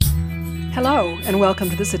Hello, and welcome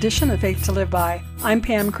to this edition of Faith to Live By. I'm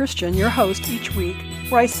Pam Christian, your host each week,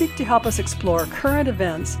 where I seek to help us explore current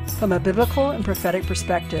events from a biblical and prophetic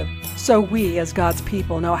perspective, so we, as God's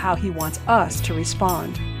people, know how He wants us to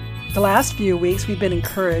respond. The last few weeks, we've been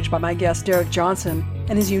encouraged by my guest, Derek Johnson,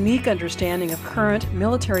 and his unique understanding of current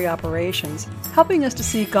military operations, helping us to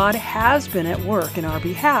see God has been at work in our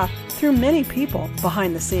behalf through many people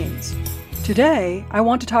behind the scenes. Today, I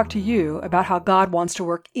want to talk to you about how God wants to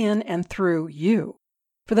work in and through you.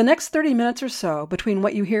 For the next 30 minutes or so, between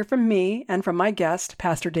what you hear from me and from my guest,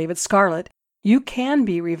 Pastor David Scarlett, you can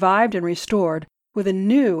be revived and restored with a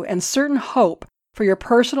new and certain hope for your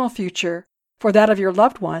personal future, for that of your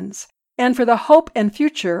loved ones, and for the hope and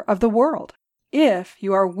future of the world, if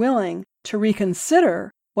you are willing to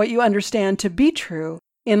reconsider what you understand to be true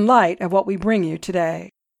in light of what we bring you today.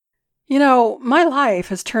 You know, my life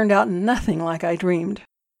has turned out nothing like I dreamed.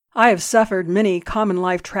 I have suffered many common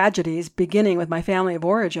life tragedies, beginning with my family of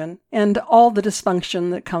origin, and all the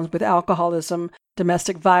dysfunction that comes with alcoholism,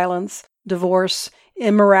 domestic violence, divorce,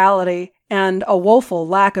 immorality, and a woeful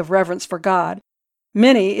lack of reverence for God.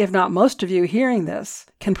 Many, if not most of you hearing this,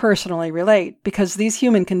 can personally relate, because these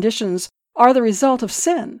human conditions are the result of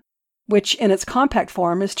sin, which in its compact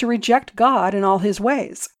form is to reject God in all His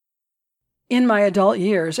ways. In my adult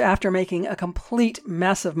years, after making a complete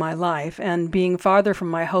mess of my life and being farther from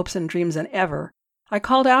my hopes and dreams than ever, I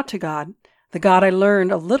called out to God, the God I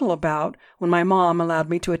learned a little about when my mom allowed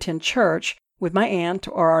me to attend church with my aunt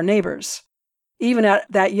or our neighbors. Even at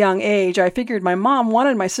that young age, I figured my mom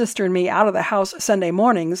wanted my sister and me out of the house Sunday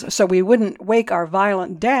mornings so we wouldn't wake our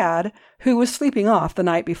violent dad, who was sleeping off the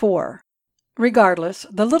night before. Regardless,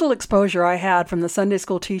 the little exposure I had from the Sunday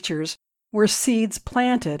school teachers were seeds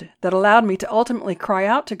planted that allowed me to ultimately cry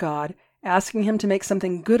out to God, asking Him to make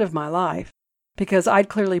something good of my life, because I'd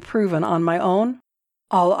clearly proven on my own,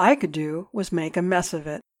 all I could do was make a mess of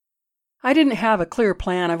it. I didn't have a clear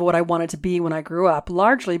plan of what I wanted to be when I grew up,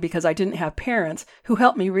 largely because I didn't have parents who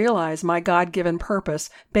helped me realize my God-given purpose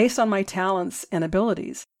based on my talents and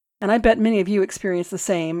abilities, and I bet many of you experience the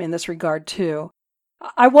same in this regard too.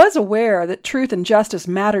 I was aware that truth and justice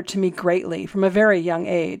mattered to me greatly from a very young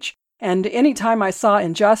age, and any time I saw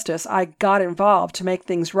injustice, I got involved to make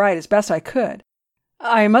things right as best I could.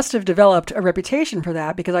 I must have developed a reputation for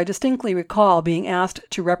that because I distinctly recall being asked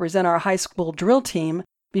to represent our high school drill team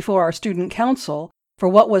before our student council for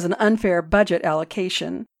what was an unfair budget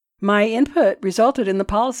allocation. My input resulted in the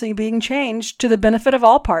policy being changed to the benefit of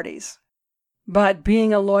all parties. But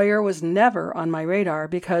being a lawyer was never on my radar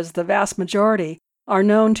because the vast majority are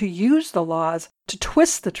known to use the laws to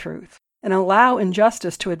twist the truth and allow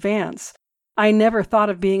injustice to advance. I never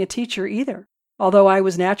thought of being a teacher either, although I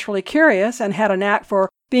was naturally curious and had a knack for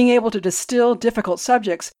being able to distill difficult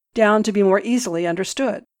subjects down to be more easily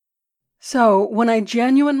understood. So, when I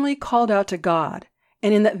genuinely called out to God,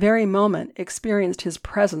 and in that very moment experienced His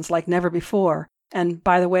presence like never before, and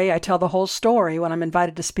by the way, I tell the whole story when I'm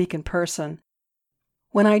invited to speak in person.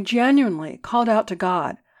 When I genuinely called out to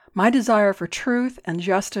God, my desire for truth and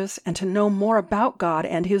justice and to know more about God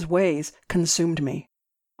and His ways consumed me.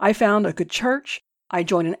 I found a good church, I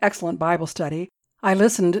joined an excellent Bible study, I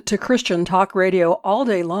listened to Christian talk radio all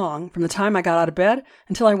day long from the time I got out of bed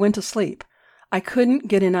until I went to sleep. I couldn't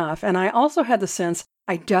get enough, and I also had the sense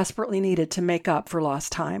I desperately needed to make up for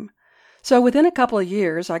lost time. So within a couple of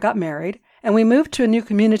years, I got married, and we moved to a new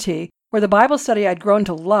community where the Bible study I'd grown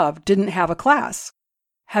to love didn't have a class.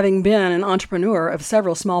 Having been an entrepreneur of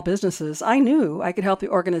several small businesses, I knew I could help the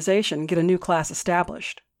organization get a new class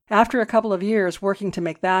established. After a couple of years working to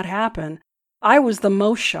make that happen, I was the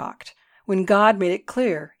most shocked when God made it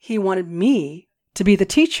clear He wanted me to be the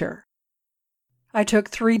teacher. I took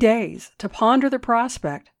 3 days to ponder the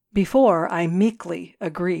prospect before I meekly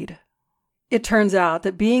agreed. It turns out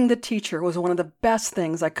that being the teacher was one of the best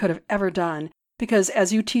things I could have ever done, because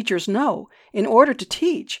as you teachers know, in order to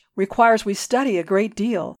teach requires we study a great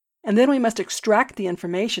deal, and then we must extract the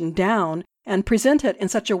information down and present it in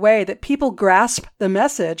such a way that people grasp the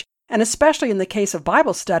message, and especially in the case of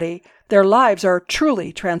Bible study, their lives are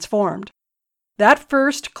truly transformed. That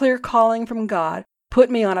first clear calling from God put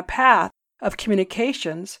me on a path of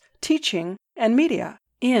communications, teaching, and media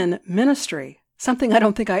in ministry, something I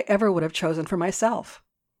don't think I ever would have chosen for myself.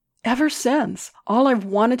 Ever since, all I've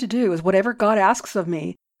wanted to do is whatever God asks of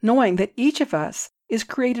me, knowing that each of us is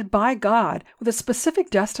created by God with a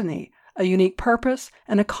specific destiny, a unique purpose,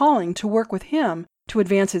 and a calling to work with Him to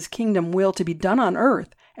advance His kingdom will to be done on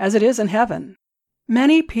earth as it is in heaven.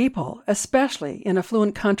 Many people, especially in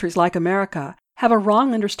affluent countries like America, have a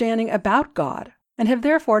wrong understanding about God and have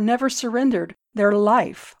therefore never surrendered their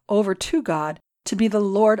life over to God to be the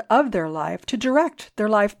Lord of their life, to direct their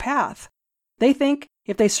life path. They think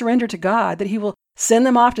if they surrender to God that He will send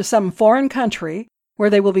them off to some foreign country where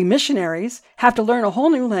they will be missionaries, have to learn a whole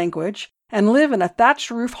new language, and live in a thatched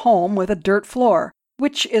roof home with a dirt floor,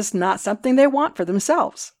 which is not something they want for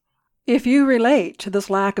themselves. If you relate to this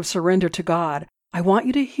lack of surrender to God, I want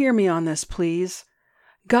you to hear me on this, please.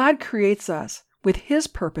 God creates us with His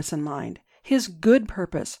purpose in mind, His good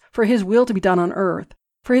purpose for His will to be done on earth,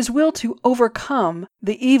 for His will to overcome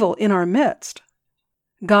the evil in our midst.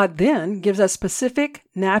 God then gives us specific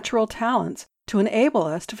natural talents to enable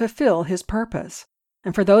us to fulfill His purpose.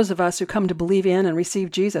 And for those of us who come to believe in and receive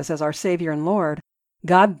Jesus as our Savior and Lord,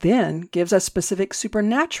 God then gives us specific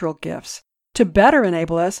supernatural gifts to better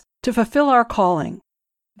enable us to fulfill our calling.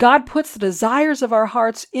 God puts the desires of our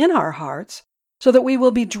hearts in our hearts so that we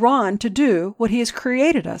will be drawn to do what He has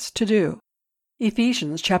created us to do.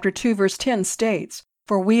 Ephesians chapter 2, verse 10 states,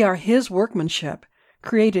 "For we are His workmanship,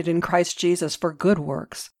 created in Christ Jesus for good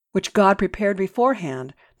works, which God prepared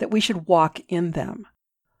beforehand that we should walk in them."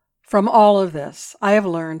 From all of this, I have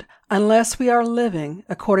learned, unless we are living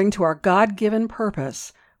according to our God-given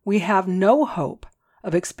purpose, we have no hope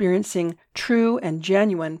of experiencing true and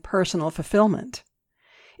genuine personal fulfillment.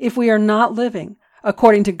 If we are not living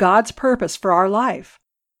according to God's purpose for our life,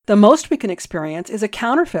 the most we can experience is a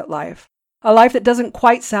counterfeit life, a life that doesn't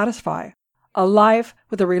quite satisfy, a life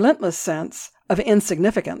with a relentless sense of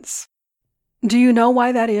insignificance. Do you know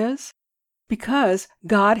why that is? Because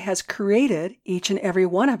God has created each and every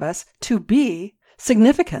one of us to be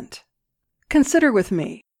significant. Consider with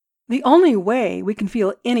me, the only way we can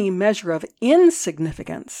feel any measure of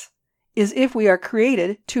insignificance is if we are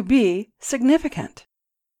created to be significant.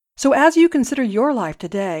 So as you consider your life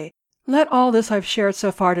today, let all this I've shared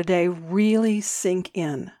so far today really sink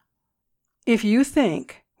in. If you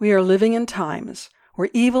think we are living in times where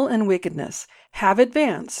evil and wickedness have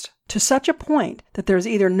advanced to such a point that there is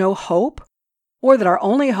either no hope or that our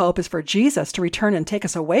only hope is for Jesus to return and take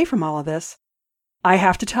us away from all of this, I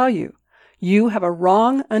have to tell you, you have a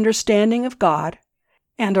wrong understanding of God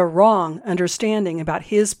and a wrong understanding about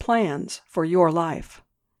His plans for your life.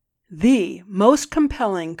 The most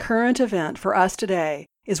compelling current event for us today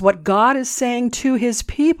is what God is saying to His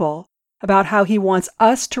people about how He wants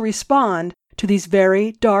us to respond to these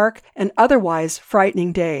very dark and otherwise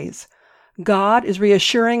frightening days. God is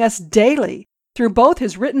reassuring us daily through both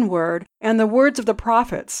His written word and the words of the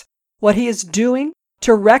prophets what He is doing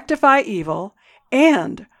to rectify evil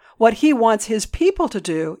and what He wants His people to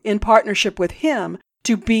do in partnership with Him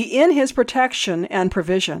to be in His protection and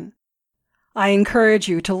provision. I encourage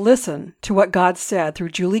you to listen to what God said through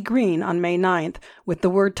Julie Green on May 9th with the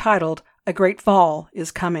word titled, "A Great Fall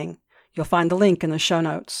is Coming." You'll find the link in the show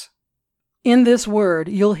notes. In this word,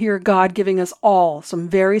 you'll hear God giving us all some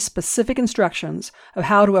very specific instructions of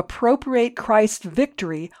how to appropriate Christ's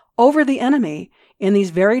victory over the enemy in these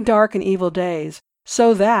very dark and evil days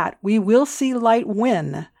so that we will see light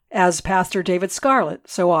win, as Pastor David Scarlett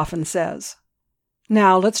so often says.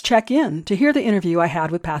 Now let's check in to hear the interview I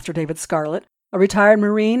had with Pastor David Scarlett, a retired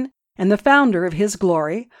Marine and the founder of His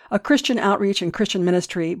Glory, a Christian outreach and Christian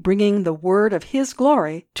ministry bringing the word of His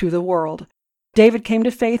glory to the world. David came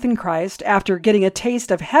to faith in Christ after getting a taste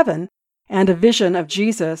of heaven and a vision of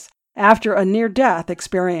Jesus after a near-death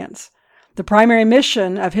experience. The primary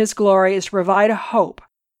mission of His Glory is to provide a hope.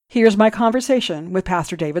 Here's my conversation with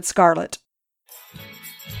Pastor David Scarlett.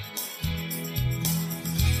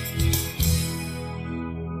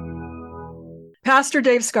 Pastor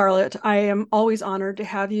Dave Scarlett, I am always honored to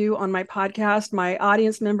have you on my podcast. My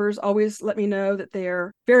audience members always let me know that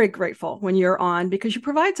they're very grateful when you're on because you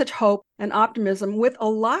provide such hope and optimism with a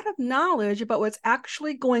lot of knowledge about what's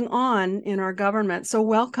actually going on in our government. So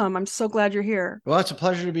welcome. I'm so glad you're here. Well, it's a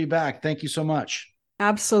pleasure to be back. Thank you so much.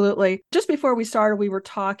 Absolutely. Just before we started, we were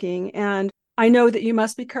talking, and I know that you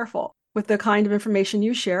must be careful with the kind of information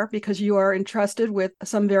you share because you are entrusted with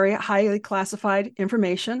some very highly classified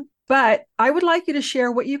information. But I would like you to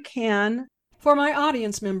share what you can for my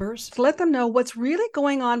audience members to let them know what's really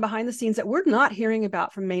going on behind the scenes that we're not hearing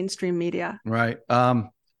about from mainstream media. Right.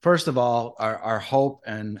 First of all, our hope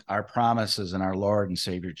and our promises in our Lord and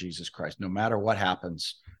Savior Jesus Christ. No matter what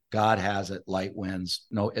happens, God has it, light wins,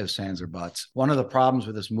 no ifs, ands, or buts. One of the problems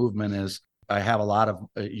with this movement is I have a lot of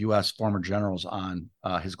U.S. former generals on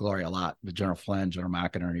His Glory a lot. General Flynn, General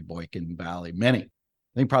McInerney, Boykin, Valley, many.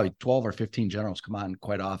 I think probably 12 or 15 generals come on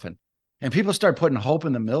quite often. And people start putting hope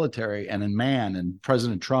in the military and in man and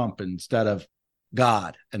President Trump instead of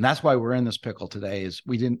God. And that's why we're in this pickle today is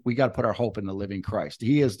we got to put our hope in the living Christ.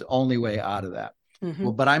 He is the only way out of that.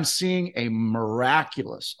 Well, but I'm seeing a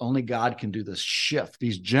miraculous, only God can do this shift.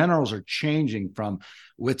 These generals are changing from,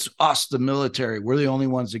 it's us, the military, we're the only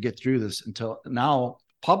ones to get through this, until now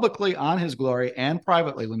publicly on His glory and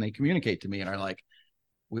privately when they communicate to me and are like,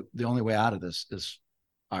 the only way out of this is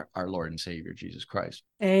our Lord and Savior, Jesus Christ.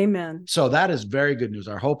 Amen. So that is very good news.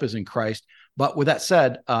 Our hope is in Christ. But with that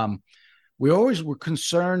said, we always were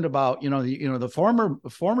concerned about, the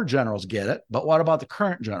former generals get it, but what about the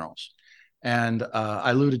current generals? And I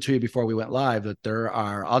alluded to you before we went live that there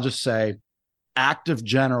are, I'll just say, active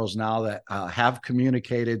generals now that have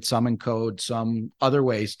communicated, some in code, some other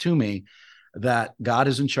ways to me, that God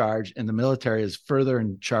is in charge and the military is further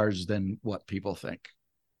in charge than what people think.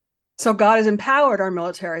 So God has empowered our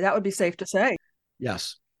military. That would be safe to say.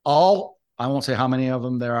 Yes. I won't say how many of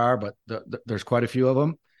them there are, but there's quite a few of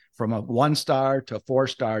them, from a 1-star to a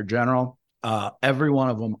 4-star general. Every one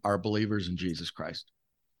of them are believers in Jesus Christ.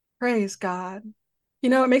 Praise God.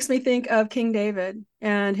 It makes me think of King David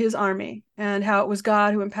and his army and how it was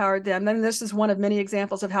God who empowered them. Then this is one of many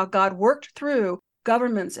examples of how God worked through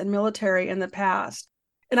governments and military in the past.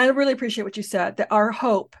 And I really appreciate what you said, that our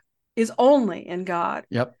hope is only in God.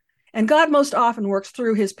 Yep. And God most often works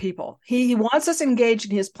through His people. He wants us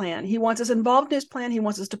engaged in His plan. He wants us involved in His plan. He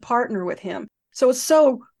wants us to partner with Him. So it's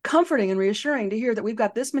so comforting and reassuring to hear that we've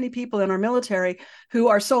got this many people in our military who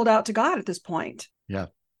are sold out to God at this point. Yeah.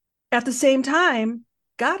 At the same time,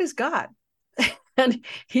 God is God, and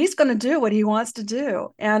He's going to do what He wants to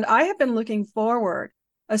do. And I have been looking forward,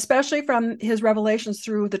 especially from His revelations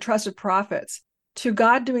through the trusted prophets, to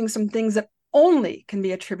God doing some things that only can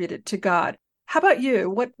be attributed to God. How about you?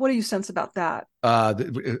 What do you sense about that?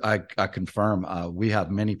 I confirm. We have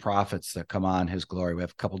many prophets that come on His glory. We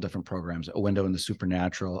have a couple different programs, A Window in the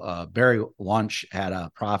Supernatural. Barry Wunsch had a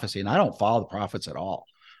prophecy, and I don't follow the prophets at all.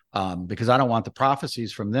 Because I don't want the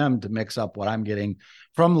prophecies from them to mix up what I'm getting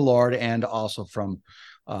from the Lord and also from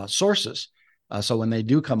sources. So when they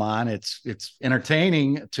do come on, it's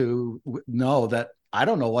entertaining to know that I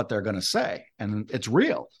don't know what they're going to say, and it's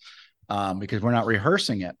real because we're not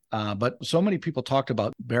rehearsing it. But so many people talked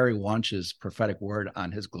about Barry Wunsch's prophetic word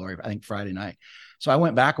on His glory, I think Friday night. So I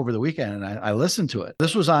went back over the weekend and I listened to it.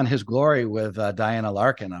 This was on His glory with Diana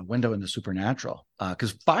Larkin, A Window in the Supernatural.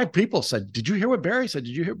 Because 5 people said, "Did you hear what Barry said?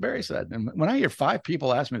 Did you hear what Barry said?" And when I hear 5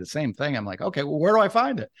 people ask me the same thing, I'm like, okay, well, where do I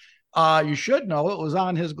find it? You should know it was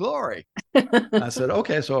on His glory. I said,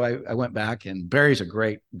 okay. So I went back, and Barry's a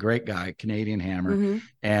great guy, Canadian hammer. Mm-hmm.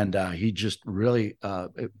 And he just really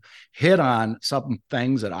hit on some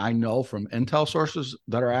things that I know from intel sources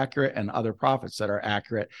that are accurate and other prophets that are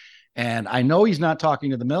accurate. And I know he's not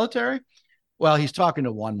talking to the military. Well, he's talking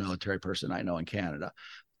to one military person I know in Canada,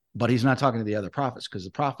 but he's not talking to the other prophets, because the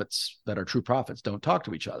prophets that are true prophets don't talk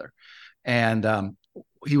to each other. And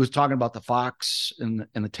he was talking about the fox in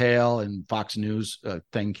the tail, and Fox News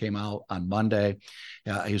thing came out on Monday.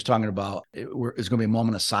 He was talking about it's going to be a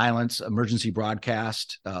moment of silence, emergency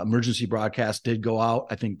broadcast. Emergency broadcast did go out,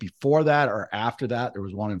 I think, before that or after that. There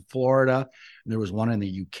was one in Florida, and there was one in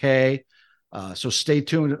the UK. So stay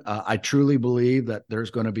tuned. I truly believe that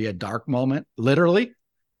there's going to be a dark moment, literally,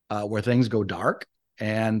 where things go dark,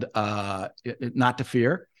 and not to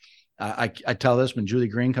fear. I tell this when Julie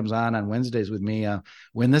Green comes on Wednesdays with me,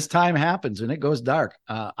 when this time happens and it goes dark,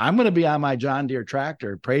 I'm going to be on my John Deere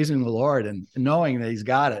tractor praising the Lord and knowing that He's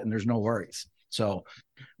got it and there's no worries. So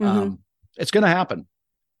it's going to happen.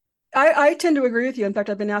 I tend to agree with you. In fact,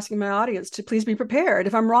 I've been asking my audience to please be prepared.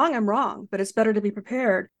 If I'm wrong, I'm wrong, but it's better to be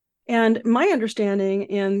prepared. And my understanding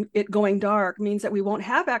in it going dark means that we won't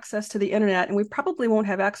have access to the internet, and we probably won't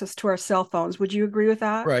have access to our cell phones. Would you agree with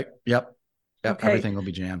that? Right. Yep. Okay. Everything will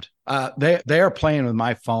be jammed. They are playing with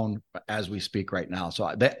my phone as we speak right now.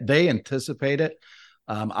 So they anticipate it.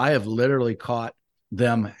 I have literally caught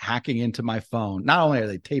them hacking into my phone. Not only are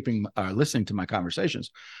they taping or listening to my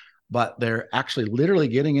conversations, but they're actually literally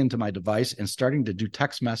getting into my device and starting to do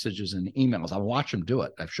text messages and emails. I watch them do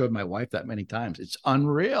it. I've showed my wife that many times. It's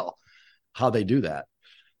unreal how they do that.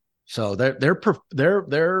 So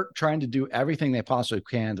they're trying to do everything they possibly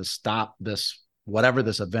can to stop this, whatever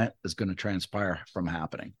this event is going to transpire from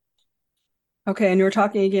happening. Okay. And you were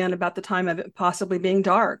talking again about the time of it possibly being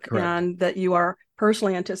dark. Correct. And that you are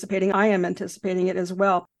personally anticipating. I am anticipating it as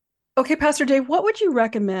well. Okay, Pastor Dave, what would you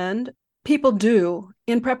recommend people do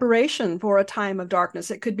in preparation for a time of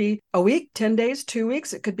darkness? It could be a week, 10 days, 2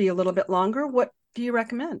 weeks. It could be a little bit longer. What do you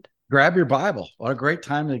recommend? Grab your Bible. What a great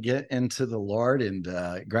time to get into the Lord and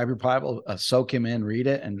grab your Bible, soak him in, read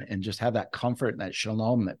it, and just have that comfort and that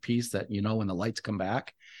shalom, that peace that, when the lights come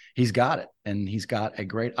back, he's got it. And he's got a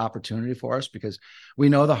great opportunity for us because we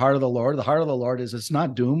know the heart of the Lord. The heart of the Lord is it's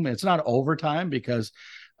not doom. It's not overtime because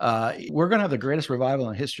we're going to have the greatest revival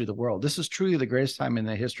in the history of the world. This is truly the greatest time in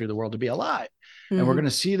the history of the world to be alive. Mm-hmm. And we're going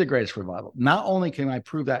to see the greatest revival. Not only can I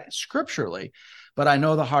prove that scripturally, but I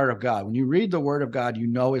know the heart of God. When you read the word of God, you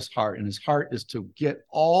know his heart, and his heart is to get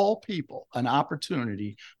all people an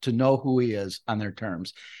opportunity to know who he is on their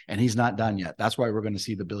terms. And he's not done yet. That's why we're going to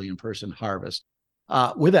see the billion-person harvest.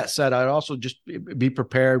 With that said, I'd also just be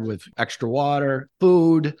prepared with extra water,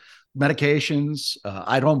 food, medications.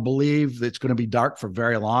 I don't believe it's going to be dark for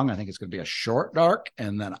very long. I think it's going to be a short dark,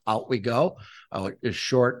 and then out we go. It's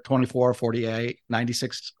short, 24, 48,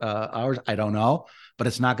 96 hours. I don't know, but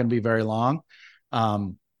it's not going to be very long.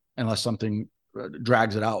 Unless something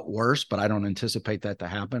drags it out worse, but I don't anticipate that to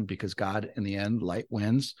happen because God, in the end, light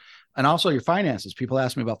wins. And also your finances. People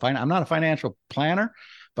ask me about finance. I'm not a financial planner,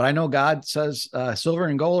 but I know God says, silver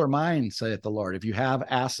and gold are mine, saith the Lord. If you have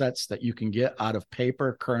assets that you can get out of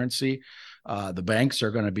paper currency, the banks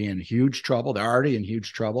are going to be in huge trouble. They're already in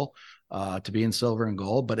huge trouble to be in silver and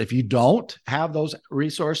gold. But if you don't have those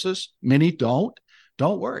resources, many don't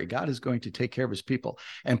worry. God is going to take care of his people.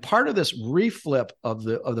 And part of this reflip of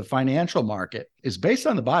the financial market is based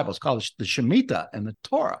on the Bible. It's called the Shemitah and the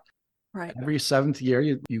Torah. Right. Every seventh year,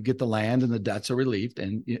 you get the land and the debts are relieved,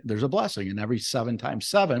 and there's a blessing. And every 7 times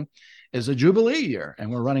 7 is a Jubilee year.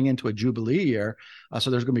 And we're running into a Jubilee year. So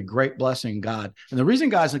there's going to be great blessing in God. And the reason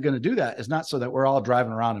God's going to do that is not so that we're all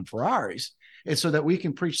driving around in Ferraris. It's so that we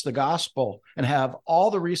can preach the gospel and have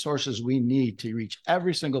all the resources we need to reach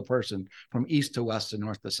every single person from east to west and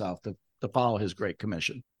north to south to follow his great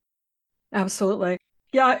commission. Absolutely.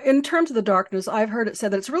 Yeah, in terms of the darkness, I've heard it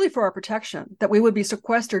said that it's really for our protection, that we would be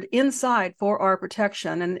sequestered inside for our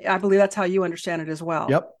protection. And I believe that's how you understand it as well.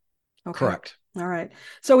 Yep. Okay. Correct. All right.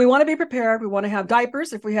 So we want to be prepared. We want to have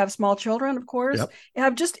diapers if we have small children, of course.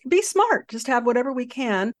 Yep. Just be smart. Just have whatever we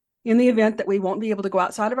can in the event that we won't be able to go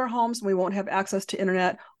outside of our homes and we won't have access to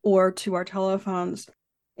internet or to our telephones.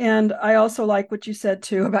 And I also like what you said,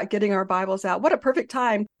 too, about getting our Bibles out. What a perfect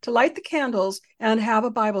time to light the candles and have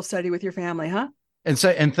a Bible study with your family, huh? And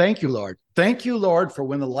thank you, Lord. Thank you, Lord, for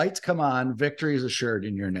when the lights come on, victory is assured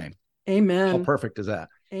in your name. Amen. How perfect is that?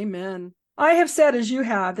 Amen. I have said, as you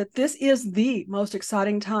have, that this is the most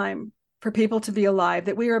exciting time for people to be alive,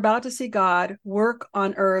 that we are about to see God work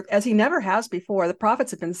on earth as he never has before. The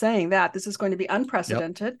prophets have been saying that this is going to be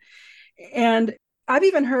unprecedented. Yep. And I've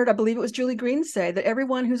even heard, I believe it was Julie Green say, that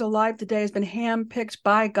everyone who's alive today has been handpicked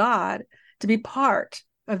by God to be part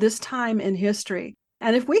of this time in history.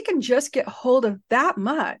 And if we can just get hold of that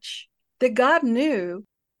much, that God knew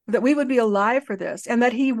that we would be alive for this and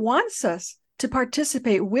that he wants us to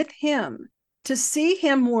participate with him, to see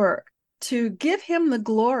him work, to give him the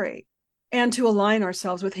glory, and to align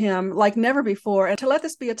ourselves with him like never before, and to let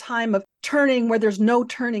this be a time of turning where there's no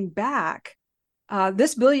turning back.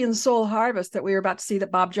 This billion soul harvest that we are about to see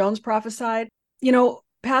that Bob Jones prophesied,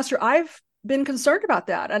 Pastor, I've been concerned about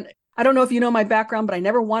that. And I don't know if you know my background, but I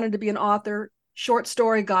never wanted to be an author. Short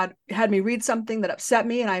story, God had me read something that upset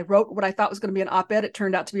me, and I wrote what I thought was going to be an op-ed. It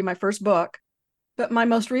turned out to be my first book. But my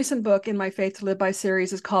most recent book in my Faith to Live By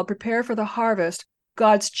series is called Prepare for the Harvest,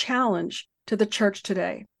 God's Challenge to the Church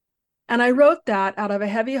Today. And I wrote that out of a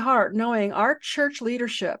heavy heart, knowing our church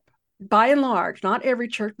leadership, by and large, not every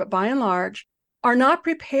church, but by and large, are not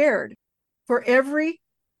prepared for every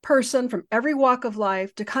person from every walk of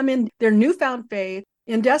life to come in their newfound faith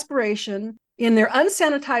in desperation, in their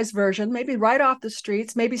unsanitized version, maybe right off the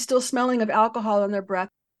streets, maybe still smelling of alcohol in their breath.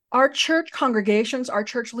 Our church congregations, our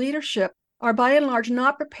church leadership are by and large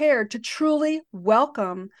not prepared to truly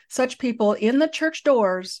welcome such people in the church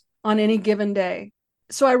doors on any given day.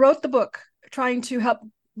 So I wrote the book trying to help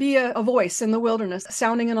be a voice in the wilderness,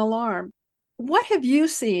 sounding an alarm. What have you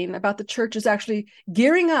seen about the churches actually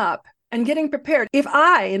gearing up and getting prepared? If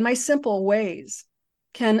I, in my simple ways,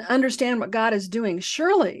 can understand what God is doing,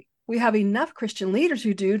 surely we have enough Christian leaders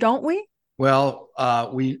who do, don't we? Well,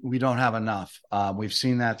 we don't have enough. We've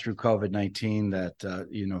seen that through COVID-19,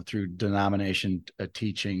 that through denomination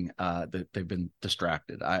teaching, that they've been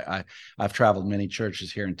distracted. I've traveled many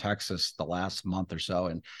churches here in Texas the last month or so,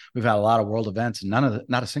 and we've had a lot of world events. And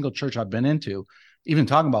not a single church I've been into even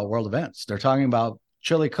talking about world events. They're talking about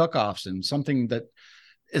chili cook-offs and something that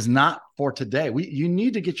is not for today. You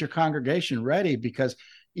need to get your congregation ready, because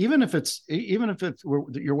even if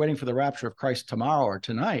you're waiting for the rapture of Christ tomorrow or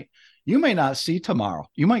tonight, you may not see tomorrow.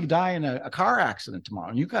 You might die in a car accident tomorrow,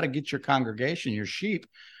 and you've got to get your congregation, your sheep,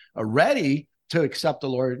 ready to accept the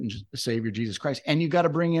Lord and Savior Jesus Christ. And you got to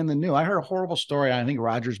bring in the new. I heard a horrible story. I think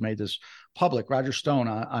Roger's made this public. Roger Stone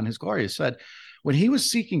on his Gloria said, when he was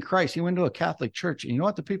seeking Christ, he went to a Catholic church. And you know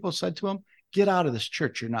what the people said to him? Get out of this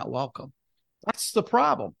church. You're not welcome. That's the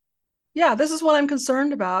problem. Yeah, this is what I'm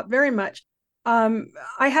concerned about very much. I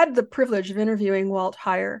had the privilege of interviewing Walt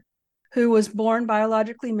Heyer, who was born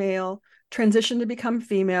biologically male, transitioned to become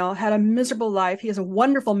female, had a miserable life. He has a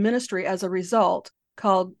wonderful ministry as a result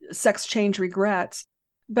called Sex Change Regrets.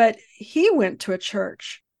 But he went to a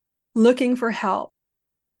church looking for help.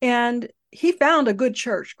 And he found a good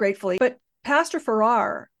church, gratefully. But Pastor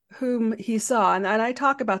Farrar, whom he saw, and I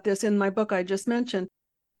talk about this in my book I just mentioned,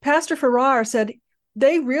 Pastor Farrar said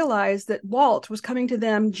they realized that Walt was coming to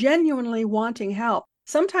them genuinely wanting help.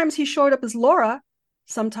 Sometimes he showed up as Laura,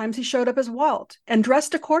 sometimes he showed up as Walt, and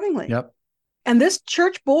dressed accordingly. Yep. And this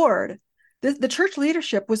church board, the church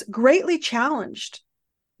leadership was greatly challenged.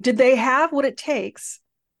 Did they have what it takes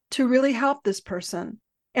to really help this person?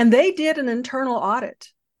 And they did an internal audit.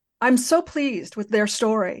 I'm so pleased with their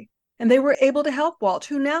story. And they were able to help Walt,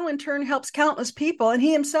 who now in turn helps countless people. And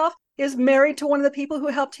he himself is married to one of the people who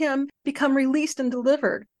helped him become released and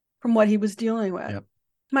delivered from what he was dealing with. Yep.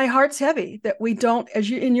 My heart's heavy that we don't, as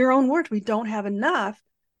you, in your own words, we don't have enough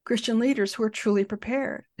Christian leaders who are truly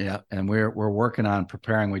prepared. Yeah, and we're working on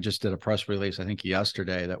preparing. We just did a press release, I think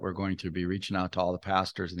yesterday, that we're going to be reaching out to all the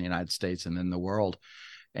pastors in the United States and in the world,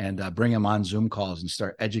 and bring them on Zoom calls and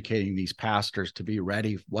start educating these pastors to be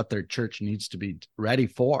ready, what their church needs to be ready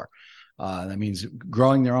for. That means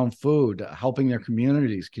growing their own food, helping their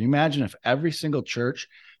communities. Can you imagine if every single church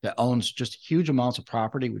that owns just huge amounts of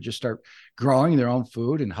property would just start growing their own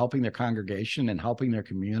food and helping their congregation and helping their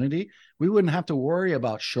community? We wouldn't have to worry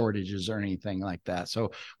about shortages or anything like that.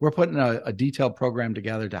 So we're putting a detailed program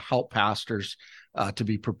together to help pastors to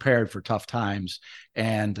be prepared for tough times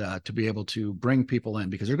and to be able to bring people in,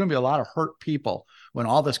 because there's going to be a lot of hurt people when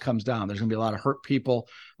all this comes down. There's going to be a lot of hurt people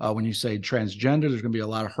when you say transgender. There's going to be a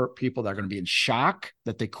lot of hurt people that are going to be in shock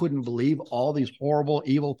that they couldn't believe all these horrible,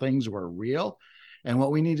 evil things were real. And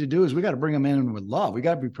what we need to do is we got to bring them in with love. We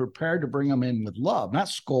got to be prepared to bring them in with love, not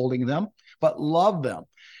scolding them, but love them.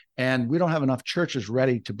 And we don't have enough churches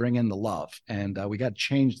ready to bring in the love. And we got to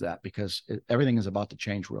change that, because everything is about to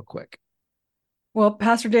change real quick. Well,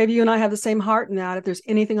 Pastor Dave, you and I have the same heart in that. If there's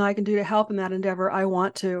anything I can do to help in that endeavor, I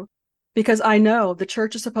want to, because I know the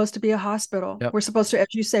church is supposed to be a hospital. Yep. We're supposed to, as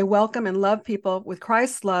you say, welcome and love people with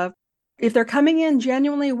Christ's love. If they're coming in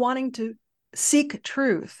genuinely wanting to seek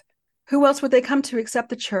truth, who else would they come to except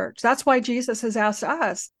the church? That's why Jesus has asked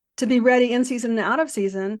us to be ready in season and out of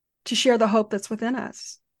season to share the hope that's within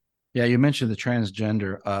us. Yeah, you mentioned the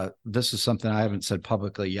transgender. This is something I haven't said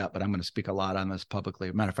publicly yet, but I'm going to speak a lot on this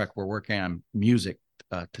publicly. Matter of fact, we're working on music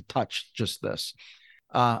to touch just this.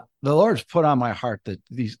 The Lord's put on my heart that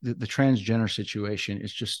the transgender situation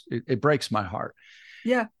is just, it breaks my heart.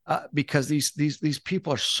 Yeah. Because these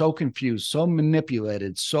people are so confused, so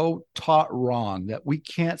manipulated, so taught wrong that we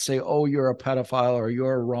can't say, oh, you're a pedophile, or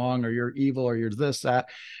you're wrong, or you're evil, or you're this, that.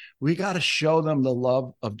 We got to show them the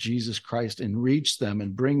love of Jesus Christ and reach them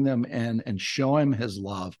and bring them in and show him his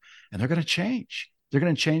love. And they're going to change. They're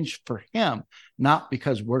going to change for him, not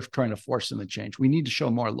because we're trying to force them to change. We need to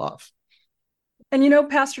show more love. And you know,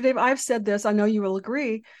 Pastor Dave, I've said this, I know you will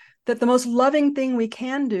agree, that the most loving thing we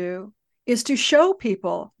can do is to show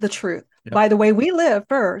people the truth by the way we live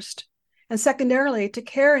first. And secondarily, to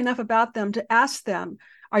care enough about them to ask them,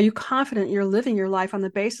 are you confident you're living your life on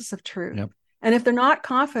the basis of truth? Yep. And if they're not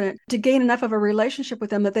confident, to gain enough of a relationship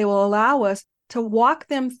with them that they will allow us to walk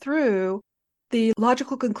them through the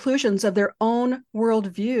logical conclusions of their own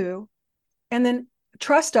worldview, and then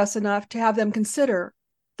trust us enough to have them consider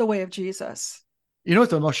the way of Jesus. You know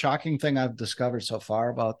what the most shocking thing I've discovered so far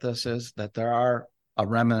about this is? That there are a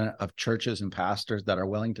remnant of churches and pastors that are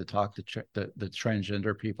willing to talk to the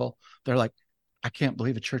transgender people. They're like, I can't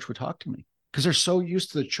believe a church would talk to me, because they're so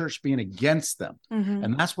used to the church being against them. Mm-hmm.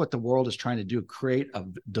 And that's what the world is trying to do, create a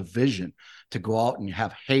division, to go out and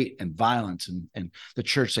have hate and violence, and the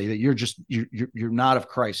church say that you're not of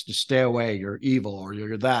Christ, just stay away, you're evil, or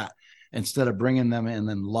you're that, instead of bringing them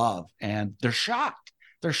in love. And they're shocked.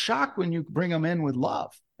 They're shocked when you bring them in with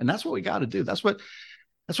love. And that's what we got to do. That's what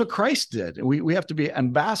Christ did. We have to be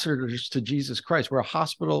ambassadors to Jesus Christ. We're a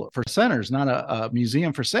hospital for sinners, not a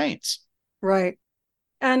museum for saints. Right.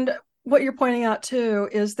 And what you're pointing out too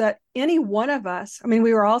is that any one of us, I mean,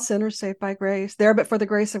 we were all sinners saved by grace. There, but for the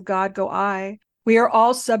grace of God go I. We are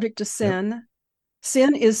all subject to sin. Yep.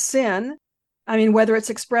 Sin is sin. I mean, whether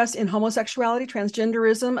it's expressed in homosexuality,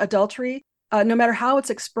 transgenderism, adultery, no matter how it's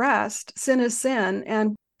expressed, sin is sin.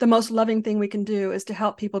 And the most loving thing we can do is to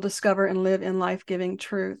help people discover and live in life-giving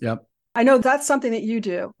truth. Yep. I know that's something that you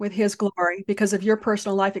do with His glory because of your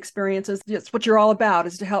personal life experiences. It's what you're all about,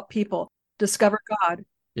 is to help people discover God.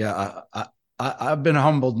 Yeah, I've been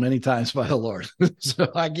humbled many times by the Lord,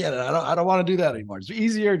 so I get it. I don't want to do that anymore. It's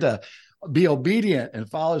easier to be obedient and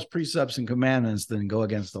follow His precepts and commandments than go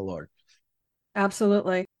against the Lord.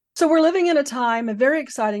 Absolutely. So we're living in a time, a very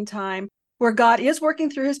exciting time, where God is working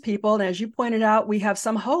through His people. And as you pointed out, we have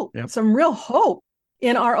some hope, some real hope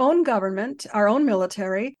in our own government, our own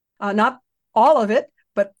military, not all of it,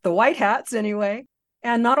 but the white hats anyway.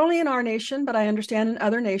 And not only in our nation, but I understand in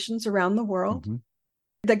other nations around the world,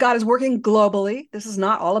 that God is working globally. This is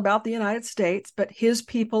not all about the United States, but His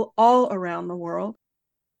people all around the world.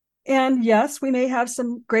 And yes, we may have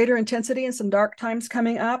some greater intensity and some dark times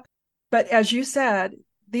coming up. But as you said,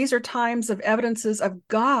 these are times of evidences of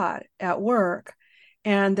God at work,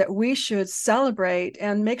 and that we should celebrate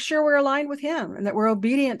and make sure we're aligned with Him and that we're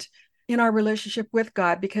obedient in our relationship with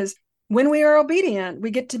God, because when we are obedient,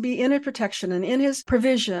 we get to be in His protection and in His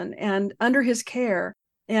provision and under His care.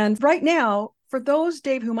 And right now, for those,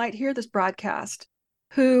 Dave, who might hear this broadcast,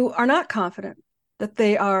 who are not confident that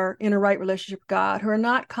they are in a right relationship with God, who are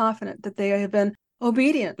not confident that they have been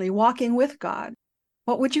obediently walking with God,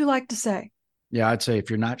 what would you like to say? Yeah, I'd say if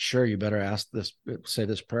you're not sure, you better say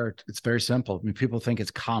this prayer. It's very simple. I mean, people think it's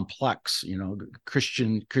complex. You know,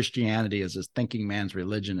 Christianity is this thinking man's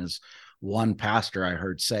religion, as one pastor I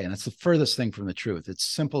heard say, and it's the furthest thing from the truth. It's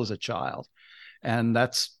simple as a child. And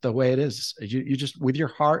that's the way it is. You just, with your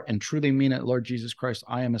heart and truly mean it, Lord Jesus Christ,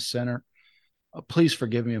 I am a sinner. Please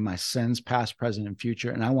forgive me of my sins, past, present, and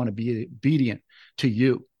future. And I want to be obedient to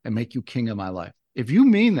you and make you king of my life. If you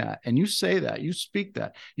mean that and you say that, you speak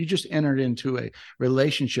that, you just entered into a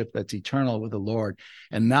relationship that's eternal with the Lord.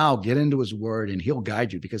 And now get into His word and He'll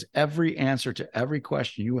guide you, because every answer to every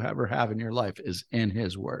question you ever have in your life is in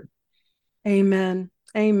His word. Amen.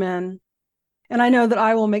 Amen. And I know that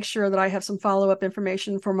I will make sure that I have some follow-up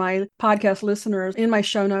information for my podcast listeners in my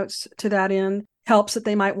show notes to that end, helps that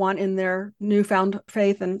they might want in their newfound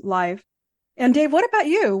faith and life. And Dave, what about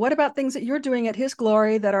you? What about things that you're doing at His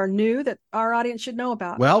glory that are new that our audience should know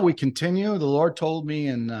about? Well, we continue. The Lord told me,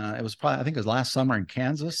 and it was probably, I think it was last summer in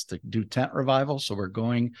Kansas, to do tent revival. So we're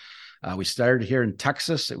going. We started here in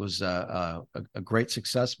Texas. It was a great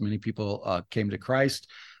success. Many people came to Christ.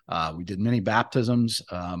 We did many baptisms,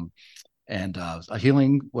 and a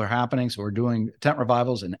healing were happening. So we're doing tent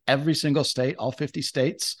revivals in every single state, all 50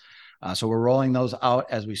 states. So we're rolling those out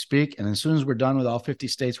as we speak. And as soon as we're done with all 50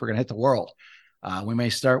 states, we're going to hit the world. We may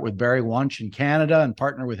start with Barry Wunsch in Canada and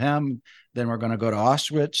partner with him. Then we're going to go to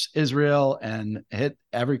Auschwitz, Israel, and hit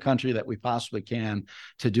every country that we possibly can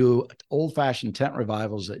to do old-fashioned tent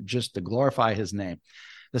revivals that just to glorify His name.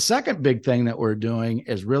 The second big thing that we're doing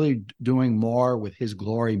is really doing more with His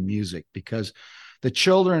glory music, because the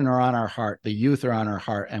children are on our heart, the youth are on our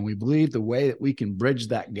heart, and we believe the way that we can bridge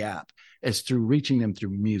that gap is through reaching them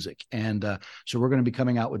through music. And so we're going to be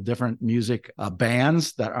coming out with different music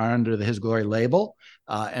bands that are under the His Glory label,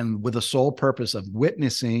 and with the sole purpose of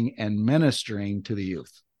witnessing and ministering to the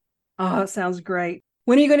youth. Oh, sounds great.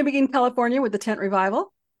 When are you going to be in California with the tent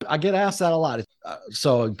revival? I get asked that a lot.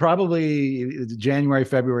 So probably the January,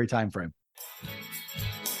 February timeframe.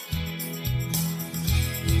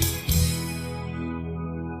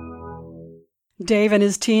 Dave and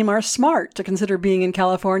his team are smart to consider being in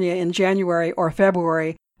California in January or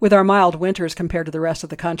February with our mild winters compared to the rest of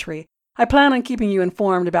the country. I plan on keeping you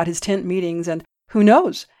informed about his tent meetings, and who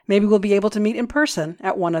knows, maybe we'll be able to meet in person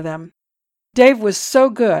at one of them. Dave was so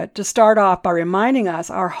good to start off by reminding us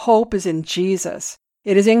our hope is in Jesus.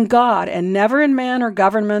 It is in God and never in man or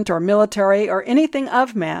government or military or anything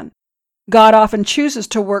of man. God often chooses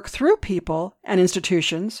to work through people and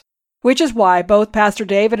institutions, which is why both Pastor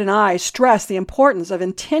David and I stress the importance of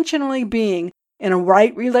intentionally being in a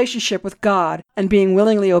right relationship with God and being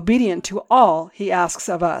willingly obedient to all He asks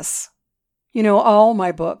of us. You know, all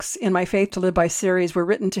my books in my Faith to Live By series were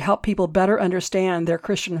written to help people better understand their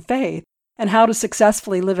Christian faith and how to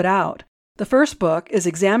successfully live it out. The first book is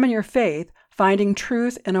Examine Your Faith, Finding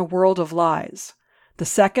Truth in a World of Lies. The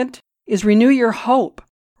second is Renew Your Hope,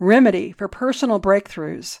 Remedy for Personal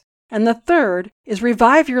Breakthroughs. And the third is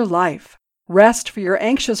Revive Your Life, Rest for Your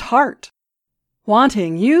Anxious Heart.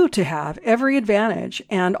 Wanting you to have every advantage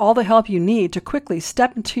and all the help you need to quickly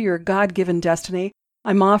step into your God-given destiny,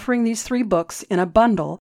 I'm offering these 3 books in a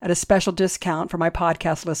bundle at a special discount for my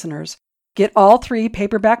podcast listeners. Get all 3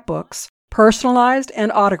 paperback books, personalized and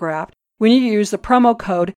autographed, when you use the promo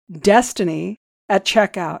code DESTINY at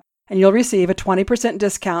checkout, and you'll receive a 20%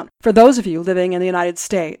 discount for those of you living in the United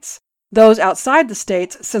States. Those outside the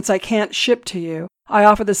States, since I can't ship to you, I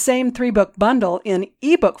offer the same 3-book bundle in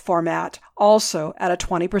ebook format, also at a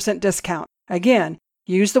 20% discount. Again,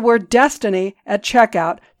 use the word destiny at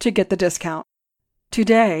checkout to get the discount.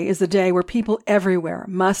 Today is the day where people everywhere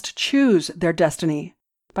must choose their destiny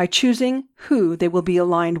by choosing who they will be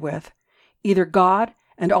aligned with, either God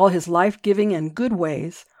and all his life-giving and good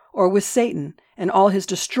ways, or with Satan and all his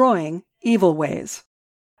destroying evil ways.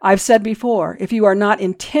 I've said before, if you are not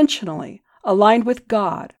intentionally aligned with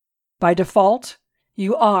God, by default,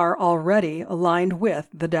 you are already aligned with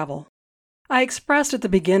the devil. I expressed at the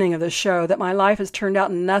beginning of the show that my life has turned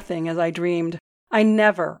out nothing as I dreamed. I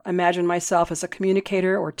never imagined myself as a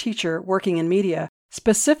communicator or teacher working in media,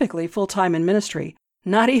 specifically full-time in ministry,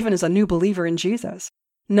 not even as a new believer in Jesus.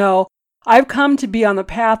 No, I've come to be on the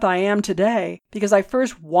path I am today because I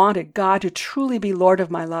first wanted God to truly be Lord of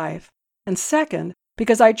my life, and second,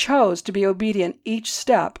 because I chose to be obedient each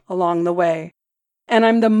step along the way. And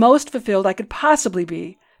I'm the most fulfilled I could possibly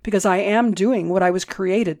be because I am doing what I was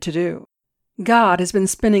created to do. God has been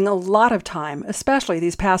spending a lot of time, especially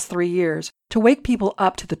these past 3 years, to wake people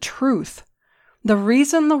up to the truth. The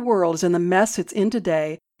reason the world is in the mess it's in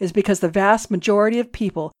today is because the vast majority of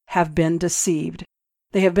people have been deceived.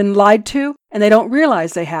 They have been lied to, and they don't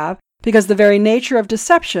realize they have, because the very nature of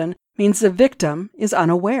deception means the victim is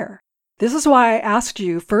unaware. This is why I asked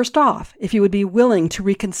you, first off, if you would be willing to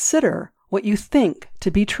reconsider what you think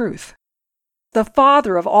to be truth. The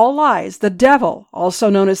father of all lies, the devil, also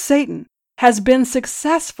known as Satan, has been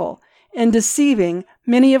successful in deceiving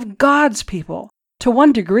many of God's people, to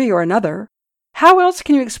one degree or another. How else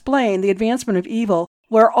can you explain the advancement of evil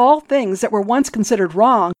where all things that were once considered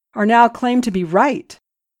wrong are now claimed to be right?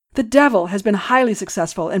 The devil has been highly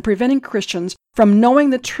successful in preventing Christians from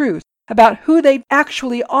knowing the truth about who they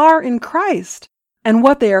actually are in Christ and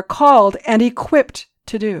what they are called and equipped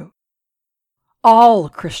to do. All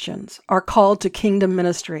Christians are called to kingdom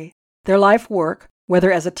ministry. Their life work,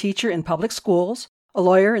 whether as a teacher in public schools, a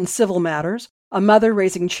lawyer in civil matters, a mother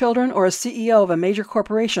raising children, or a CEO of a major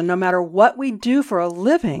corporation, no matter what we do for a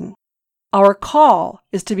living, our call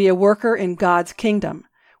is to be a worker in God's kingdom.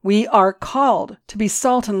 We are called to be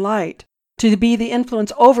salt and light, to be the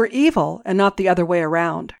influence over evil and not the other way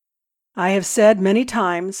around. I have said many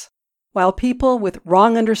times, while people with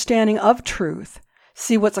wrong understanding of truth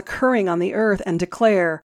see what's occurring on the earth and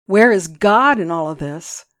declare, "Where is God in all of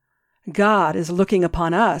this?" God is looking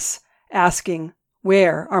upon us, asking,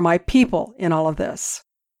 "Where are my people in all of this?"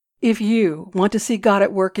 If you want to see God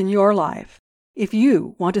at work in your life, if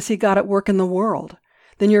you want to see God at work in the world,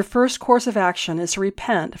 then your first course of action is to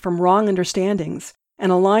repent from wrong understandings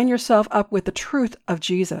and align yourself up with the truth of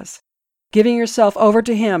Jesus, giving yourself over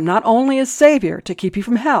to Him not only as Savior to keep you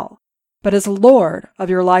from hell, but as Lord of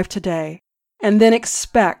your life today, and then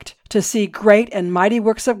expect to see great and mighty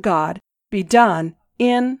works of God be done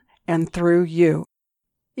in and through you.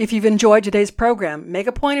 If you've enjoyed today's program, make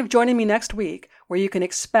a point of joining me next week, where you can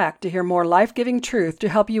expect to hear more life-giving truth to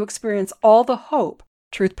help you experience all the hope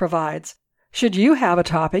truth provides. Should you have a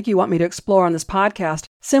topic you want me to explore on this podcast,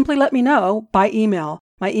 simply let me know by email.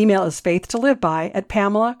 My email is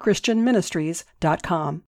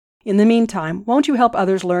faithtoliveby@PamelaChristianMinistries.com. In the meantime, won't you help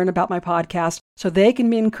others learn about my podcast so they can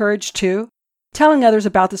be encouraged too? Telling others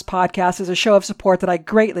about this podcast is a show of support that I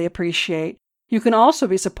greatly appreciate. You can also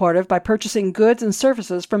be supportive by purchasing goods and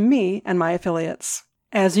services from me and my affiliates.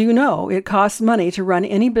 As you know, it costs money to run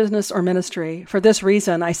any business or ministry. For this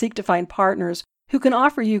reason, I seek to find partners who can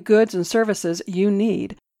offer you goods and services you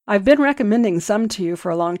need. I've been recommending some to you for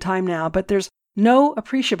a long time now, but there's no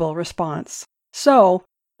appreciable response. So,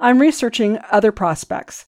 I'm researching other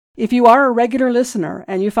prospects. If you are a regular listener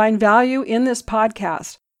and you find value in this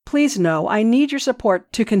podcast, please know I need your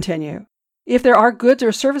support to continue. If there are goods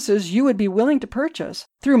or services you would be willing to purchase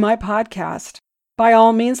through my podcast, by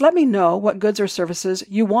all means let me know what goods or services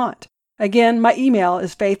you want. Again, my email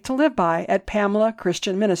is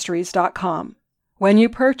faithtoliveby@PamelaChristianMinistries.com. When you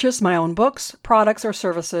purchase my own books, products or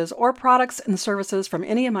services, or products and services from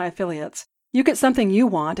any of my affiliates, you get something you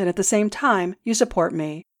want, and at the same time, you support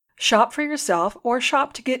me. Shop for yourself or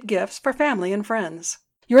shop to get gifts for family and friends.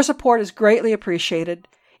 Your support is greatly appreciated.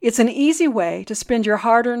 It's an easy way to spend your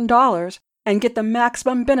hard-earned dollars and get the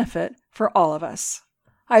maximum benefit for all of us.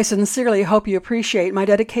 I sincerely hope you appreciate my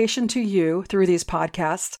dedication to you through these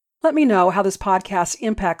podcasts. Let me know how this podcast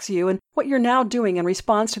impacts you and what you're now doing in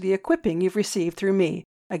response to the equipping you've received through me.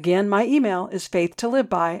 Again, my email is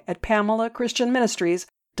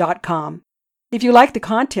faithtoliveby@PamelaChristianMinistries.com. If you like the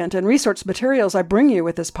content and resource materials I bring you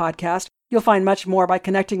with this podcast, you'll find much more by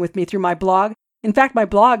connecting with me through my blog. In fact, my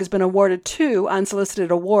blog has been awarded 2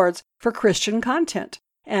 unsolicited awards for Christian content.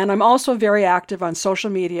 and I'm also very active on social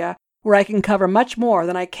media where I can cover much more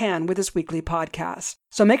than I can with this weekly podcast.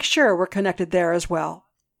 So make sure we're connected there as well.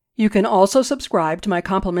 You can also subscribe to my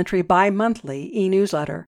complimentary bi-monthly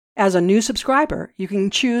e-newsletter. As a new subscriber, you can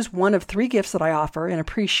choose one of 3 gifts that I offer in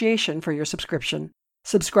appreciation for your subscription.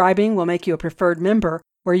 Subscribing will make you a preferred member,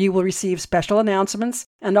 where you will receive special announcements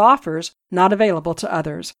and offers not available to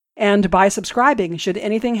others. And by subscribing, should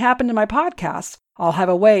anything happen to my podcast, I'll have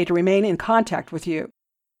a way to remain in contact with you.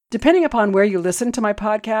 Depending upon where you listen to my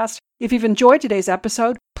podcast, if you've enjoyed today's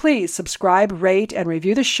episode, please subscribe, rate, and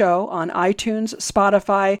review the show on iTunes,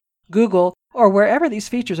 Spotify, Google, or wherever these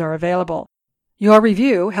features are available. Your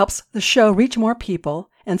review helps the show reach more people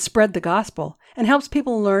and spread the gospel, and helps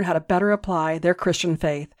people learn how to better apply their Christian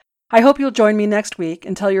faith. I hope you'll join me next week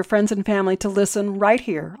and tell your friends and family to listen right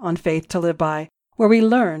here on Faith to Live By, where we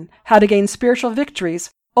learn how to gain spiritual victories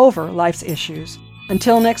over life's issues.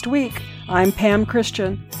 Until next week, I'm Pam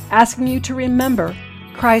Christian, asking you to remember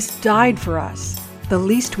Christ died for us. The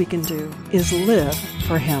least we can do is live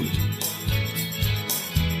for Him.